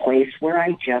through to a place where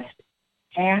I just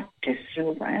have to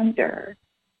surrender.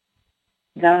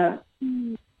 The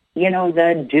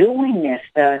doingness,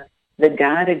 the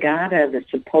gotta, the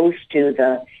supposed to,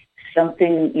 the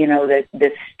something,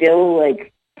 that's still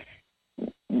like,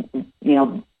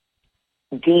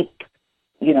 deep,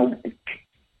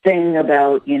 thing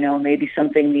about, maybe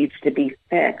something needs to be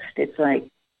fixed. It's like,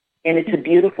 and it's a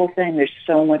beautiful thing. There's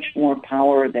so much more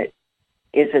power that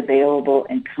is available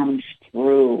and comes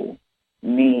through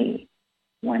me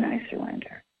when I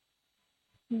surrender.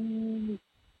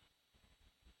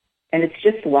 And it's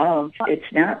just love.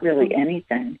 It's not really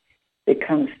anything that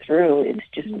comes through. It's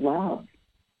just love.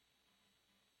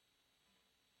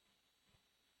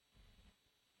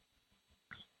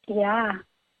 Yeah.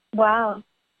 Wow.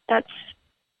 That's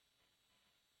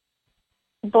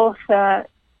both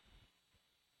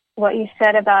what you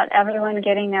said about everyone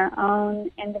getting their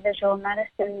own individual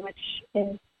medicine, which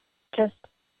is just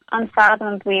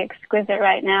unfathomably exquisite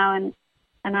right now, and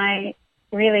I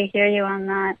really hear you on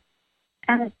that.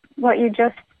 And what you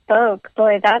just spoke,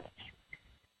 boy, that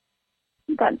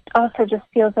also just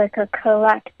feels like a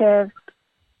collective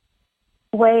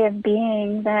way of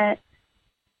being that,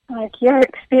 like, you're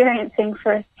experiencing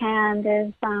firsthand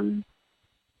is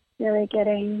really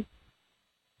getting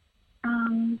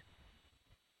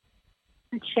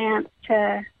a chance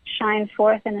to shine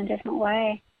forth in a different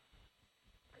way.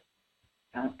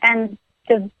 And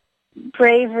the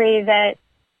bravery that,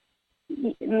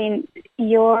 I mean,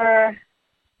 your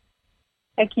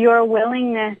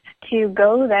willingness to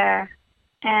go there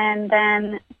and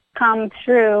then come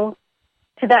through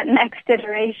to that next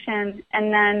iteration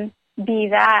and then be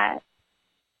that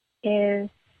is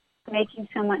making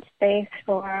so much space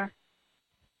for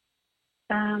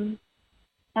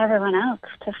everyone else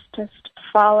to just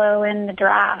follow in the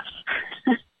draft,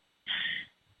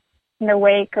 in the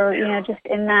wake, or just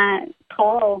in that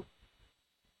pull.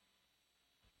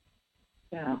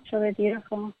 Yeah, it's really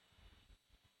beautiful.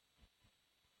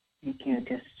 Thank you.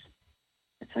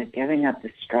 It's like giving up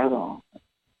the struggle,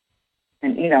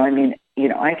 and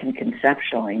I can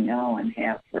conceptually know and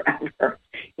have forever.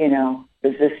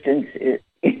 Resistance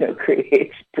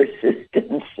creates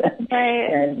persistence,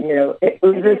 and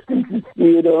resistance is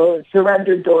futile.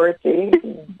 Surrender, Dorothy.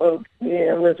 Folks,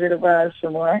 Wizard of Oz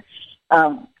some more.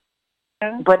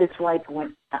 But it's like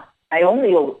when I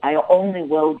only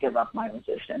will give up my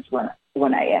resistance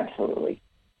when I absolutely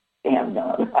have no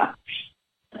other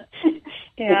option.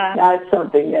 Yeah. It's not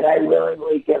something that I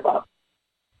willingly give up.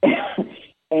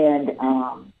 And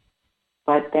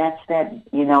but that's that,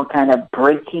 kind of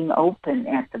breaking open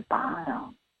at the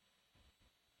bottom,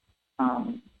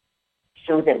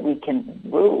 so that we can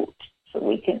root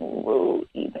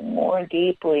even more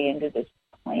deeply into this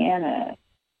planet.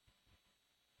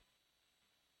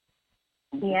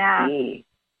 Yeah.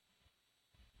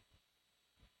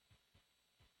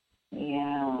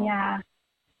 Yeah. Yeah.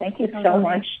 Thank you so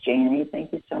much, Janie.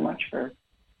 Thank you so much for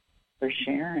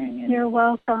sharing. You're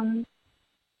welcome.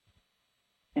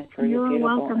 And for your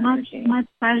beautiful energy. My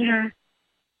pleasure.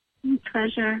 My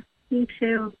pleasure. You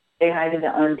too. Say hi to the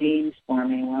Undines for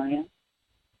me, will you?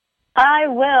 I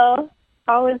will.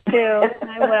 Always do.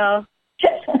 I will.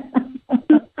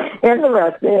 And the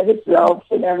rest of itself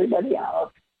and everybody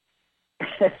else.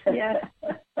 Yes.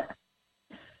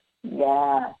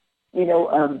 Yeah.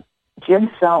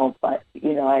 Jim Self, I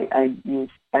use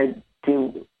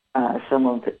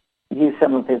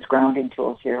some of his grounding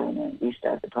tools here when we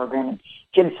start the program. And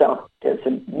Jim Self does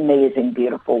amazing,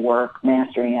 beautiful work,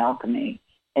 mastering alchemy.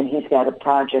 And he's got a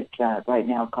project right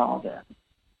now called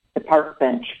the Park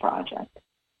Bench Project.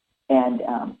 And,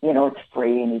 it's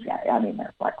free. And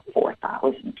there's like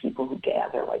 4,000 people who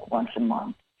gather like once a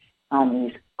month on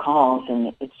these calls.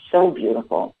 And it's so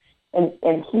beautiful. And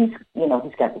he's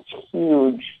got this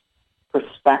huge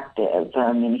perspective.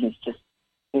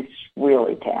 He's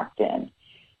really tapped in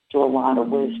to a lot of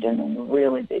wisdom and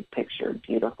really big picture,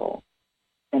 beautiful,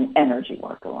 and energy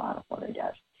work, a lot of what he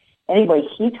does. Anyway,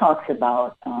 he talks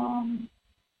about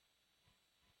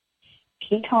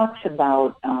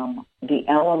the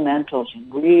elementals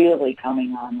really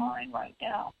coming online right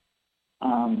now.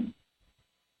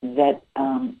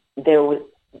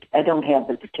 I don't have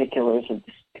the particulars of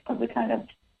the kind of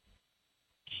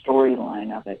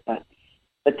storyline of it, but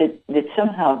that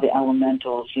somehow the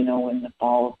elementals, in the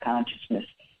fall of consciousness,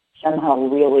 somehow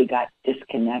really got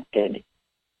disconnected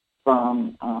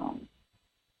from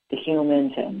the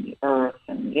humans and the earth,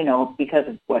 and because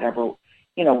of whatever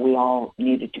we all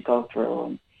needed to go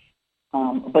through,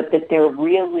 and but that they're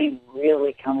really,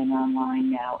 really coming online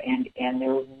now, and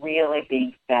they're really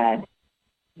being fed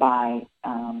by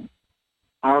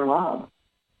our love,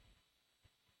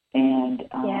 and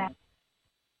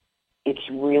it's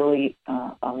really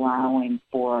allowing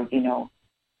for a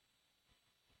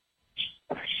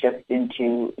shift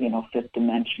into fifth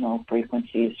dimensional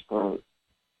frequencies for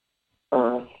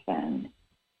Earth, and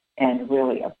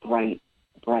really a bright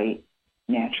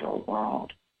natural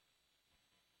world,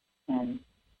 and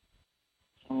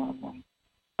so lovely.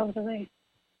 Totally.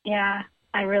 Yeah,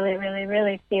 I really, really,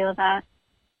 really feel that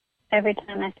every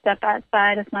time I step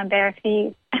outside with my bare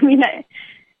feet.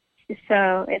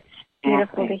 So it's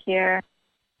beautiful to hear.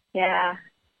 Yeah.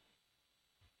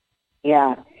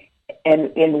 Yeah.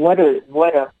 And what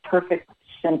a perfect,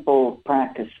 simple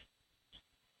practice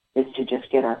is to just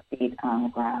get our feet on the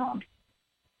ground,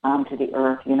 onto the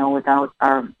earth, without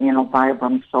our,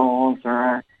 vibram soles or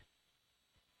our,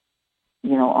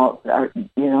 all our,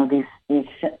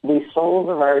 these soles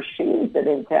of our shoes that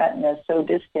have gotten us so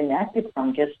disconnected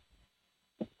from just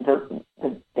the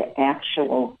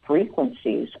actual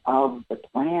frequencies of the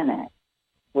planet,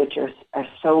 which are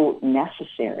so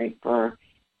necessary for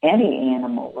any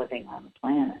animal living on the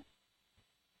planet.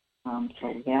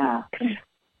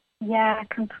 Yeah,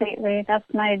 completely. That's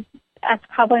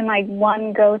probably my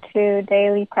one go-to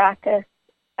daily practice.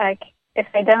 Like, if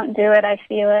I don't do it, I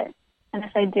feel it. And if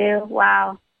I do,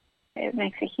 wow, it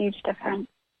makes a huge difference.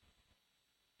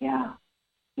 Yeah.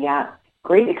 Yeah.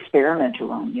 Great experiment to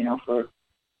run,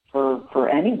 for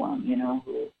anyone,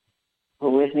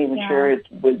 who isn't even sure it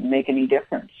would make any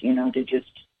difference, to just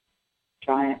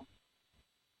try it.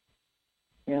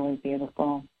 Really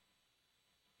beautiful.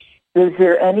 Is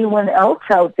there anyone else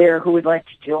out there who would like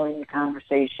to join the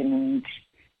conversation and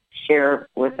share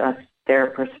with us their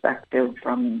perspective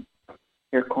from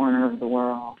your corner of the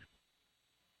world?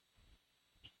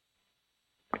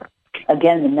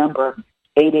 Again, the number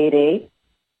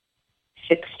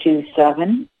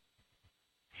 888-627-6008.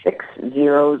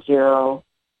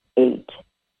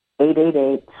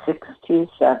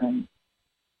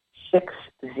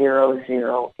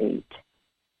 888-627-6008.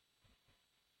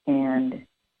 And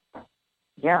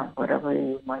whatever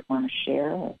you might want to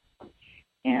share, or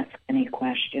ask any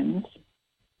questions.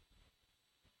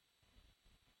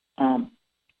 Let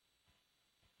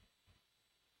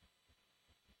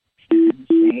me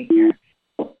see here.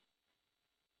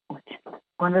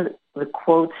 One of the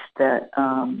quotes that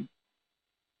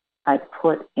I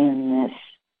put in this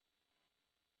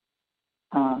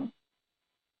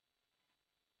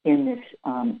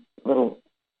little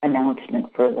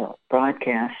announcement for the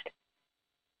broadcast.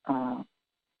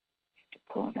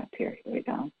 Pull it up here. Here we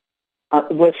go.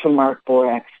 Was from Mark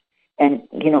Borax. And,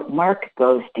 Mark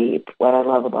goes deep. What I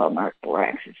love about Mark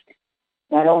Borax is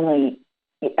not only,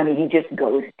 he just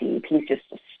goes deep. He's just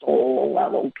a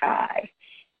soul-level guy.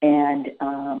 And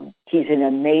he's an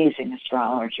amazing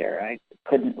astrologer. I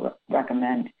couldn't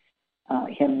recommend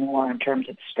him more in terms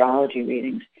of astrology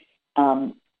readings.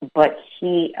 But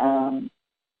he,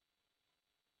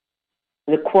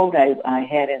 the quote I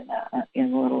had in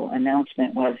the little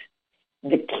announcement was,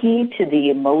 the key to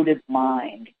the emotive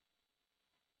mind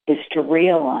is to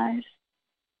realize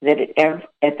that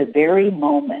at the very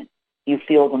moment you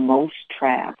feel the most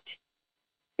trapped,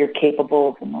 you're capable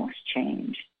of the most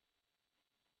change.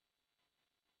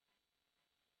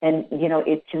 And,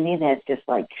 to me, that's just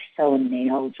so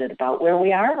nails it about where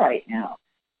we are right now,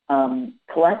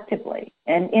 collectively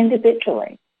and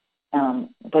individually.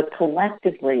 But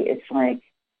collectively, it's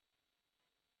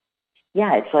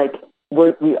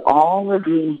we all are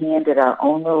being handed our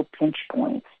own little pinch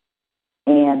points.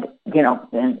 And,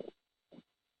 and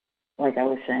like I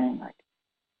was saying,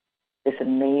 this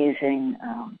amazing,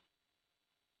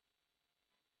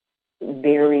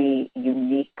 very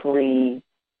uniquely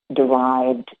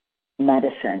derived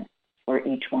medicine for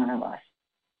each one of us.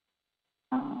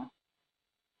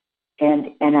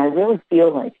 And I really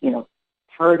feel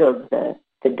part of the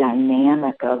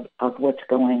dynamic of what's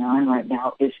going on right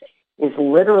now is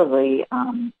literally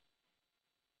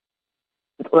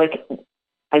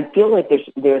I feel like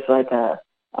there's a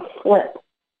flip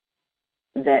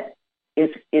that is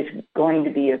going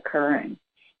to be occurring,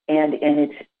 and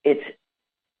it's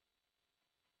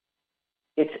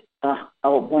a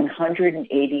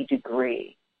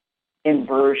 180-degree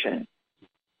inversion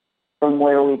from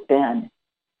where we've been,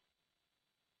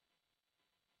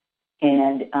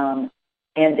 and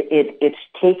it's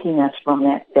taking us from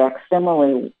that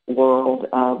facsimile world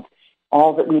of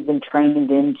all that we've been trained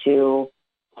into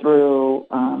through,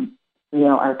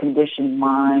 our conditioned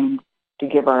mind to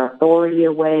give our authority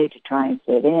away, to try and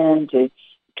fit in, to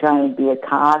try and be a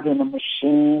cog in a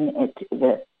machine.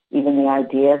 Even the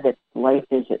idea that life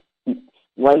in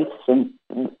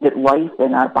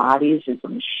our bodies is a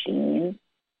machine,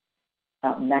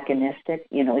 mechanistic.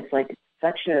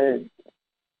 It's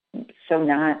so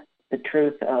not the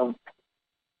truth of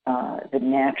the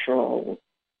natural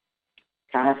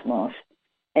cosmos.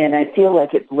 And I feel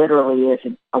like it literally is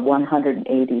a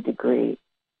 180-degree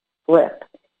flip.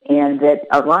 And that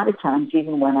a lot of times,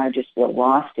 even when I just feel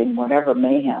lost in whatever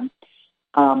mayhem,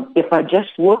 if I just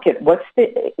look at what's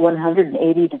the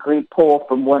 180-degree pull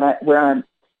from where I'm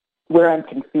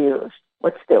confused,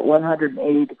 what's the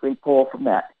 180-degree pull from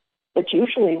that? It's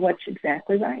usually what's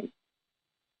exactly right.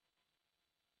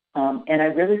 And I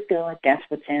really feel like that's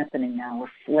what's happening now.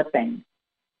 We're flipping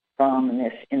from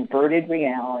this inverted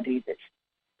reality that's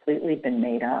completely been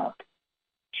made up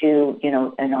to,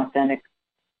 an authentic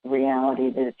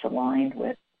reality that it's aligned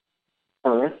with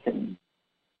Earth and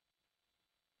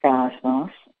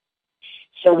cosmos.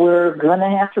 So we're going to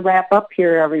have to wrap up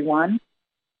here, everyone.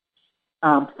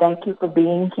 Thank you for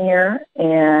being here.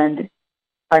 And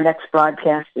our next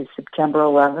broadcast is September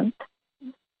 11th,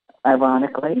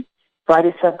 ironically.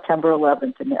 Friday, September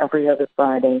 11th, and every other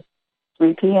Friday,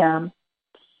 3 p.m.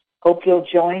 Hope you'll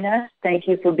join us. Thank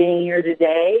you for being here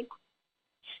today.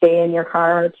 Stay in your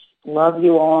hearts. Love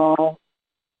you all.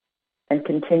 And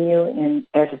continue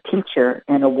as a teacher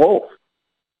and a wolf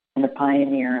and a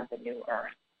pioneer of the new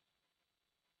earth.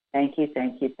 Thank you,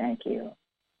 thank you, thank you.